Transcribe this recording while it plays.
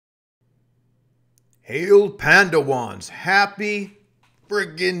Hail Pandawans! Happy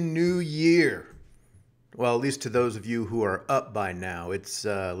friggin' New Year! Well, at least to those of you who are up by now. It's,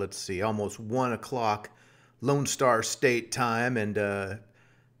 let's see, almost 1 o'clock Lone Star State time, and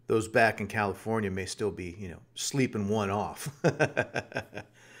those back in California may still be, sleeping one off.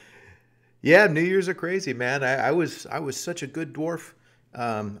 Yeah, New Year's are crazy, man. I was such a good dwarf.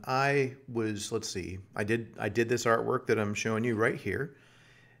 I was, let's see, I did this artwork that I'm showing you right here,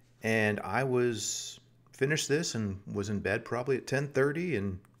 and I was finished this and was in bed probably at 10:30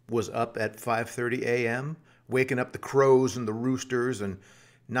 and was up at 5:30 a.m. waking up the crows and the roosters and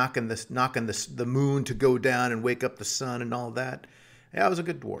knocking the moon to go down and wake up the sun and all that. Yeah, I was a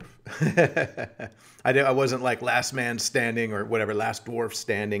good dwarf. I wasn't like last man standing or whatever, last dwarf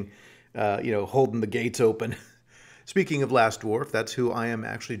standing, holding the gates open. Speaking of Last Dwarf, that's who I am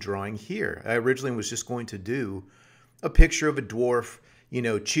actually drawing here. I originally was just going to do a picture of a dwarf,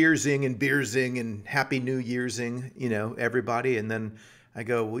 cheersing and beersing and happy New Year'sing, everybody. And then I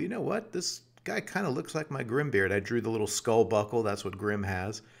go, well, you know what? This guy kind of looks like my Grimbeard. I drew the little skull buckle. That's what Grim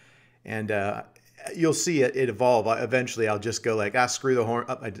has. And you'll see it evolve. Eventually, I'll just go like, screw the horn.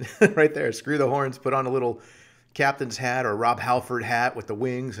 Right there, screw the horns, put on a little captain's hat or Rob Halford hat with the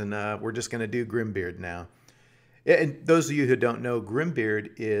wings, and we're just going to do Grimbeard now. And those of you who don't know,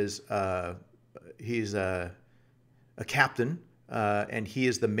 Grimbeard is he's a captain, and he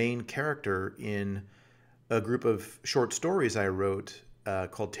is the main character in a group of short stories I wrote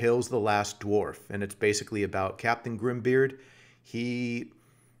called Tales of the Last Dwarf. And it's basically about Captain Grimbeard. He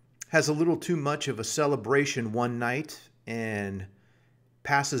has a little too much of a celebration one night and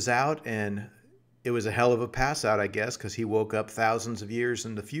passes out. And it was a hell of a pass out, I guess, because he woke up thousands of years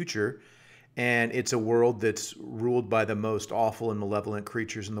in the future. And it's a world that's ruled by the most awful and malevolent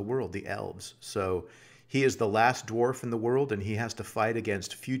creatures in the world, the elves. So he is the last dwarf in the world, and he has to fight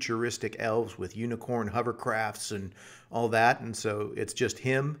against futuristic elves with unicorn hovercrafts and all that. And so it's just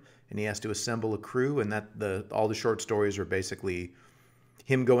him, and he has to assemble a crew. And all the short stories are basically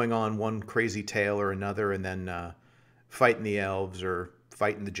him going on one crazy tale or another, and then fighting the elves or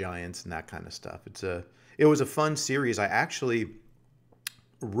fighting the giants and that kind of stuff. It was a fun series. I actually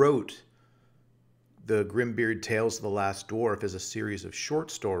wrote the Grimbeard Tales of the Last Dwarf as a series of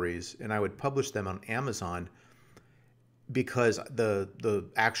short stories, and I would publish them on Amazon because the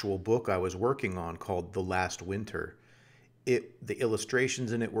actual book I was working on, called The Last Winter, the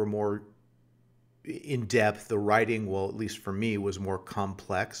illustrations in it were more in depth. The writing, well, at least for me, was more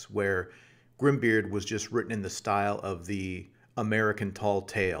complex, where Grimbeard was just written in the style of the American tall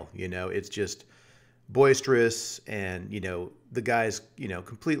tale. It's just boisterous, and the guy's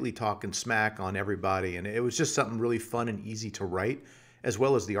completely talking smack on everybody, and it was just something really fun and easy to write, as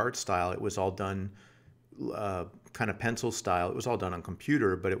well as the art style. It was all done kind of pencil style. It was all done on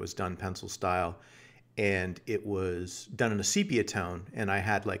computer, but it was done pencil style, and it was done in a sepia tone, and I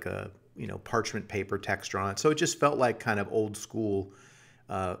had like a parchment paper texture on it, so it just felt like kind of old school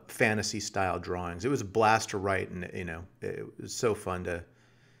fantasy style drawings. It was a blast to write, and it was so fun to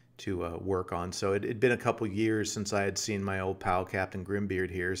work on. So it'd been a couple years since I had seen my old pal Captain Grimbeard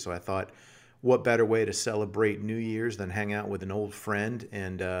here, so I thought, what better way to celebrate New Year's than hang out with an old friend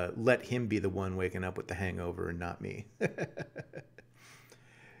and let him be the one waking up with the hangover and not me.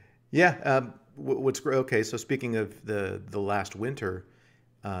 Yeah, what's great? Okay, so speaking of the Last Winter,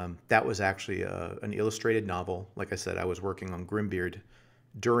 that was actually an illustrated novel. Like I said, I was working on Grimbeard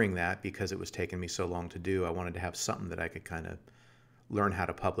during that because it was taking me so long to do. I wanted to have something that I could kind of learn how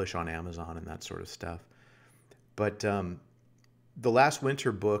to publish on Amazon and that sort of stuff. But the Last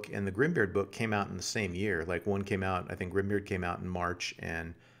Winter book and the Grimbeard book came out in the same year. Like, one came out, I think Grimbeard came out in March,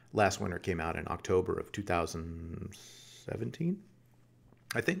 and Last Winter came out in October of 2017,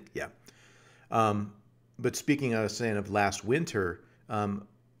 I think. Yeah. But speaking, I was saying, of Last Winter, I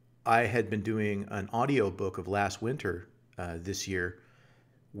had been doing an audio book of Last Winter this year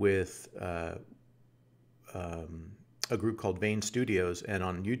with a group called Vane Studios, and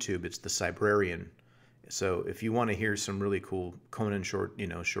on YouTube it's the Cybrarian. So if you want to hear some really cool Conan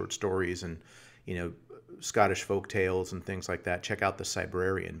short stories and Scottish folk tales and things like that, check out the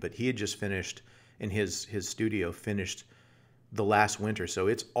Cybrarian. But he had just finished in his studio, finished The Last Winter, so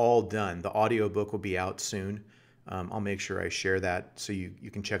it's all done. The audio book will be out soon. I'll make sure I share that so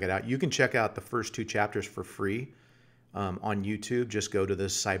you can check it out. You can check out the first 2 chapters for free on YouTube. Just go to the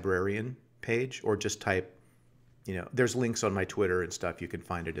Cybrarian page, or just type, there's links on my Twitter and stuff. You can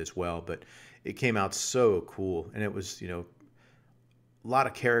find it as well. But it came out so cool, and it was, a lot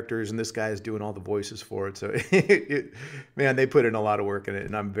of characters, and this guy is doing all the voices for it. So, man, they put in a lot of work in it,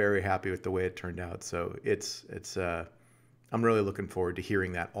 and I'm very happy with the way it turned out. So I'm really looking forward to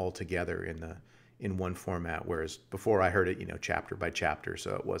hearing that all together in one format, whereas before I heard it, chapter by chapter,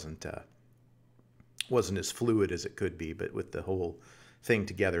 so it wasn't as fluid as it could be. But with the whole thing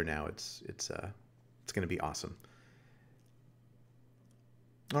together now, it's going to be awesome.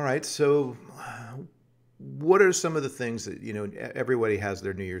 All right, so what are some of the things that everybody has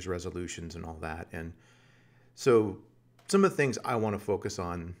their New Year's resolutions and all that, and so some of the things I want to focus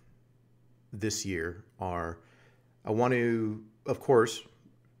on this year are, I want to, of course,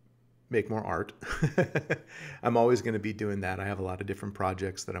 make more art. I'm always going to be doing that. I have a lot of different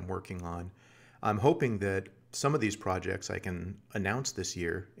projects that I'm working on. I'm hoping that some of these projects I can announce this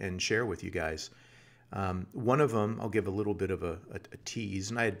year and share with you guys. One of them, I'll give a little bit of a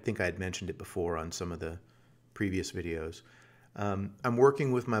tease, and I think I had mentioned it before on some of the previous videos. I'm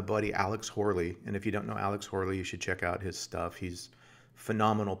working with my buddy Alex Horley, and if you don't know Alex Horley, you should check out his stuff. He's a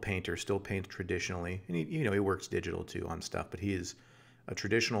phenomenal painter, still paints traditionally, and he works digital too on stuff, but he is a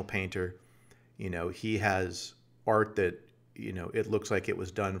traditional painter. He has art that, it looks like it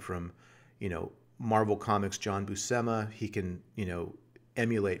was done from, Marvel Comics John Buscema. He can,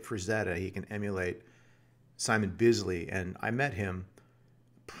 emulate Frazetta. He can emulate Simon Bisley. And I met him,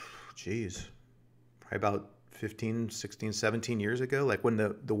 geez, probably about 15, 16, 17 years ago, like when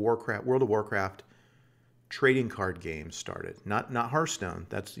the World of Warcraft trading card games started. Not Hearthstone.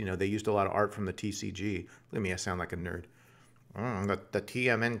 That's, they used a lot of art from the TCG. Look at me, I sound like a nerd. The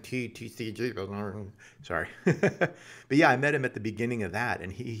TMNT TCG. Sorry. But yeah, I met him at the beginning of that,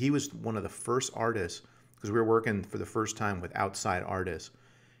 and he was one of the first artists, because we were working for the first time with outside artists.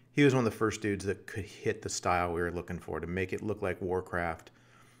 He was one of the first dudes that could hit the style we were looking for to make it look like Warcraft,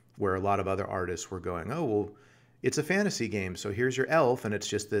 where a lot of other artists were going, oh, well, it's a fantasy game, so here's your elf, and it's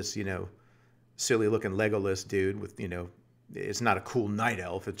just this, silly looking Legolas dude with, it's not a cool night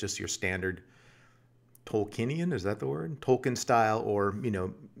elf, it's just your standard Tolkienian, is that the word? Tolkien style, or,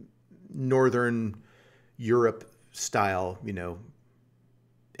 Northern Europe style,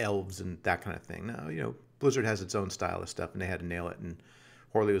 elves and that kind of thing. Now, Blizzard has its own style of stuff, and they had to nail it. And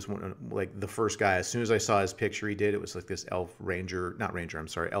Horley was like the first guy. As soon as I saw his picture he did, it was like this elf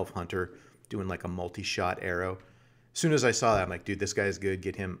hunter doing like a multi-shot arrow. As soon as I saw that, I'm like, dude, this guy's good.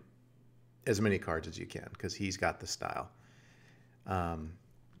 Get him as many cards as you can, because he's got the style.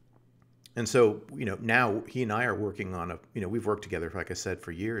 And so, now he and I are working on we've worked together, like I said,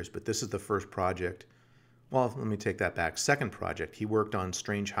 for years, but this is the first project. Well, let me take that back. Second project, he worked on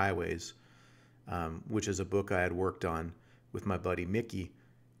Strange Highways, which is a book I had worked on with my buddy Mickey.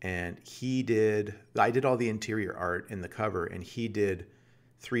 And I did all the interior art and the cover, and he did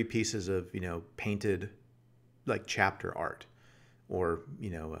 3 pieces of, painted like chapter art, or,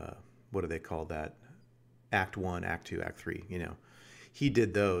 what do they call that? Act 1, Act 2, Act 3, He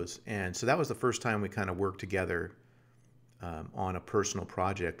did those. And so that was the first time we kind of worked together on a personal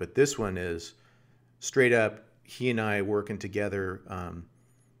project. But this one is straight up he and I working together. I'm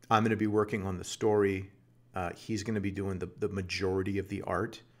going to be working on the story. He's going to be doing the majority of the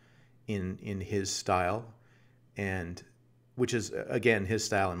art in his style, and which is, again, his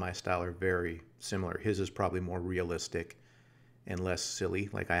style and my style are very similar. His is probably more realistic and less silly.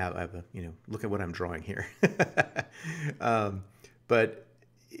 Like I have a, look at what I'm drawing here. But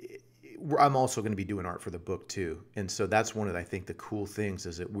I'm also going to be doing art for the book too. And so that's one of, I think, the cool things,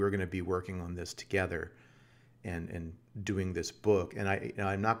 is that we're going to be working on this together and doing this book. And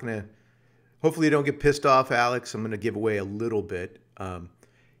I'm not going to, hopefully you don't get pissed off, Alex. I'm going to give away a little bit.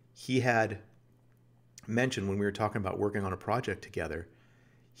 He had mentioned, when we were talking about working on a project together,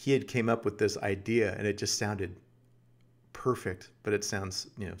 he had came up with this idea, and it just sounded perfect, but it sounds,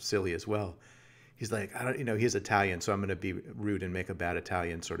 silly as well. He's like, he's Italian, so I'm going to be rude and make a bad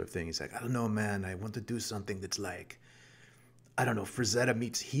Italian sort of thing. He's like, I don't know, man. I want to do something that's like, I don't know, Frazetta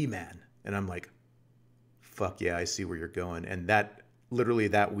meets He-Man. And I'm like, fuck yeah, I see where you're going. And literally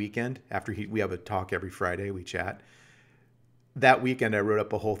that weekend, after we have a talk every Friday, we chat. That weekend, I wrote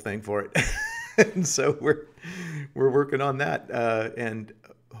up a whole thing for it. And so we're working on that. And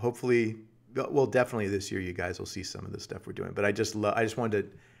hopefully, well, definitely this year, you guys will see some of the stuff we're doing. But I just wanted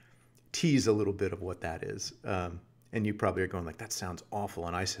to tease a little bit of what that is. And you probably are going like, that sounds awful.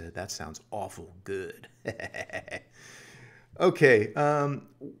 And I said, that sounds awful good. Okay.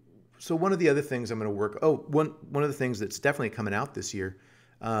 So one of the other things I'm going to one of the things that's definitely coming out this year,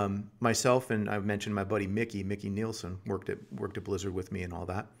 myself, and I've mentioned my buddy Mickey Nielsen worked at Blizzard with me and all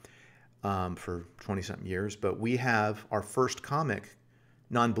that for 20-something years. But we have our first comic,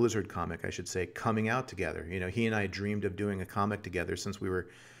 non-Blizzard comic, I should say, coming out together. He and I dreamed of doing a comic together since we were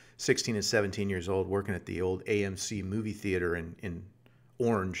 16 and 17 years old, working at the old AMC movie theater in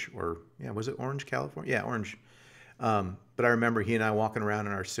Orange, was it Orange, California? Yeah, Orange. But I remember he and I walking around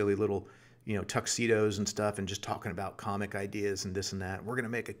in our silly little tuxedos and stuff and just talking about comic ideas and this and that. We're going to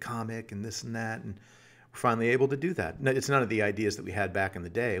make a comic and this and that. And we're finally able to do that. It's none of the ideas that we had back in the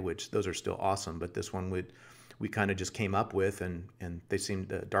day, which those are still awesome. But this one we kind of just came up with, and they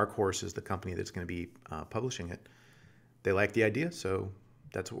seemed, Dark Horse is the company that's going to be publishing it. They like the idea, so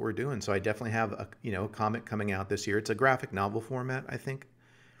that's what we're doing. So I definitely have a comic coming out this year. It's a graphic novel format, I think.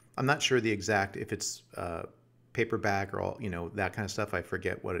 I'm not sure the exact, if it's paperback or all, that kind of stuff. I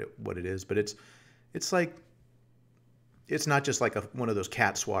forget what it is, but it's like, it's not just like one of those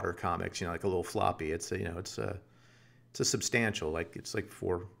cat swatter comics, like a little floppy. It's it's a substantial, like it's like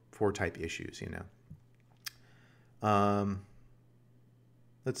four type issues,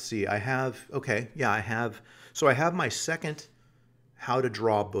 Let's see. I have my second how to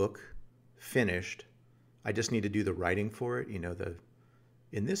draw book finished. I just need to do the writing for it.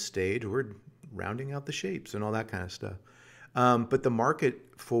 In this stage, we're rounding out the shapes and all that kind of stuff. But the market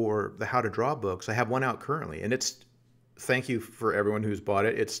for the how to draw books, I have one out currently, and thank you for everyone who's bought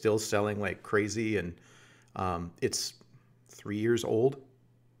it. It's still selling like crazy, and it's 3 years old.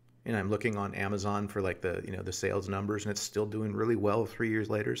 And I'm looking on Amazon for like the sales numbers, and it's still doing really well 3 years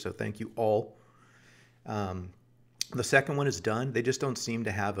later. So thank you all. The second one is done. They just don't seem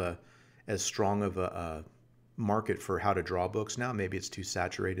to have as strong of a market for how to draw books now. Maybe it's too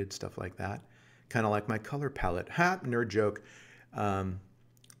saturated, stuff like that. Kind of like my color palette. Ha, nerd joke. So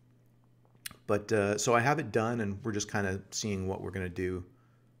I have it done, and we're just kind of seeing what we're going to do.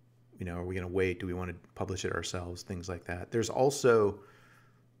 Are we going to wait? Do we want to publish it ourselves? Things like that. There's also...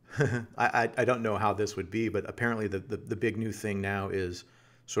 I don't know how this would be, but apparently the big new thing now is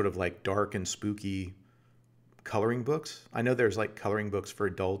sort of like dark and spooky coloring books. I know there's like coloring books for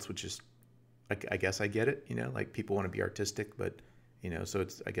adults, which is, I guess I get it, like people want to be artistic, but, so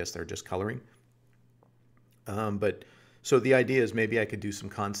I guess they're just coloring. So the idea is maybe I could do some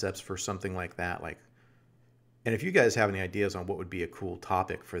concepts for something like that. And if you guys have any ideas on what would be a cool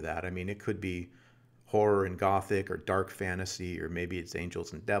topic for that, I mean, it could be horror and gothic, or dark fantasy, or maybe it's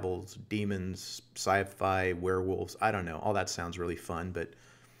angels and devils, demons, sci-fi, werewolves. I don't know. All that sounds really fun, but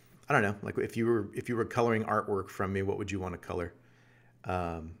I don't know. Like if you were coloring artwork from me, what would you want to color?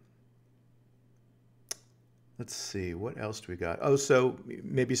 Let's see. What else do we got? Oh, so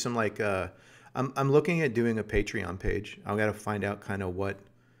maybe some like I'm looking at doing a Patreon page. I got to find out kind of what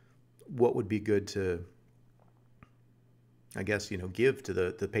would be good to, I guess, give to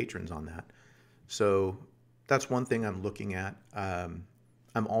the patrons on that. So that's one thing I'm looking at.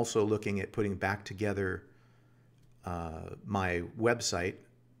 I'm also looking at putting back together my website,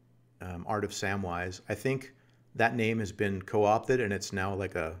 Art of Samwise. I think that name has been co-opted, and it's now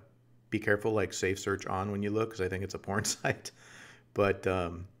like be careful, like safe search on when you look, because I think it's a porn site. But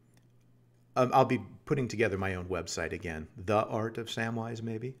I'll be putting together my own website again, The Art of Samwise,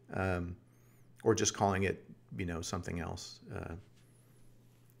 maybe, or just calling it, something else.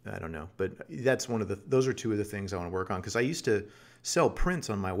 I don't know, but that's those are two of the things I want to work on, because I used to sell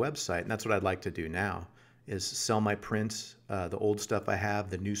prints on my website, and that's what I'd like to do now, is sell my prints, the old stuff I have,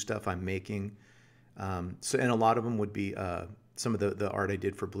 the new stuff I'm making. And a lot of them would be some of the art I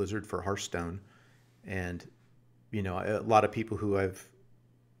did for Blizzard for Hearthstone, and a lot of people who I've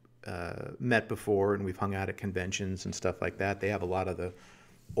met before, and we've hung out at conventions and stuff like that. They have a lot of the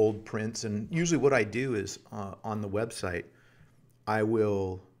old prints, and usually what I do is on the website, I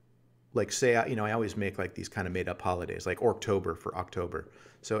will, like, say, I always make like these kind of made up holidays, like October for October.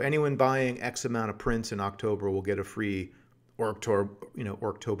 So anyone buying X amount of prints in October will get a free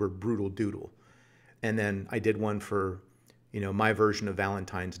October Brutal Doodle. And then I did one for, my version of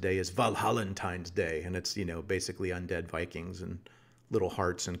Valentine's Day is Valhalentine's Day. And it's, basically undead Vikings and little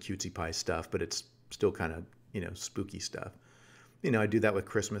hearts and cutesy pie stuff, but it's still kind of, spooky stuff. I do that with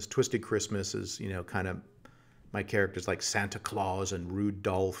Christmas. Twisted Christmas is, kind of my characters like Santa Claus and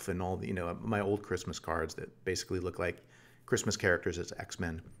Rudolph and all the, my old Christmas cards that basically look like Christmas characters as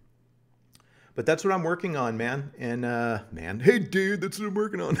X-Men. But that's what I'm working on, man. And hey, dude, that's what I'm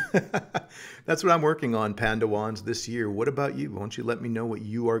working on. That's what I'm working on, Panda Wands, this year. What about you? Why don't you let me know what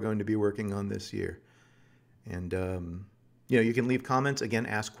you are going to be working on this year? And, you can leave comments. Again,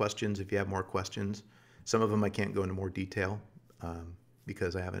 ask questions if you have more questions. Some of them I can't go into more detail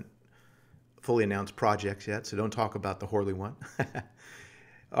because I haven't fully announced projects yet, so don't talk about the Horley one.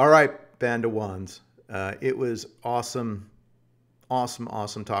 All right, Panda Wands. It was awesome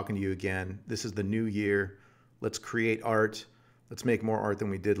talking to you again. This is the new year. Let's create art. Let's make more art than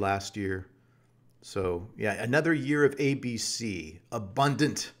we did last year. So, yeah, another year of ABC.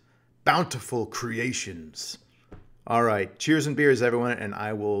 Abundant, bountiful creations. All right, cheers and beers, everyone, and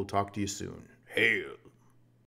I will talk to you soon. Hail.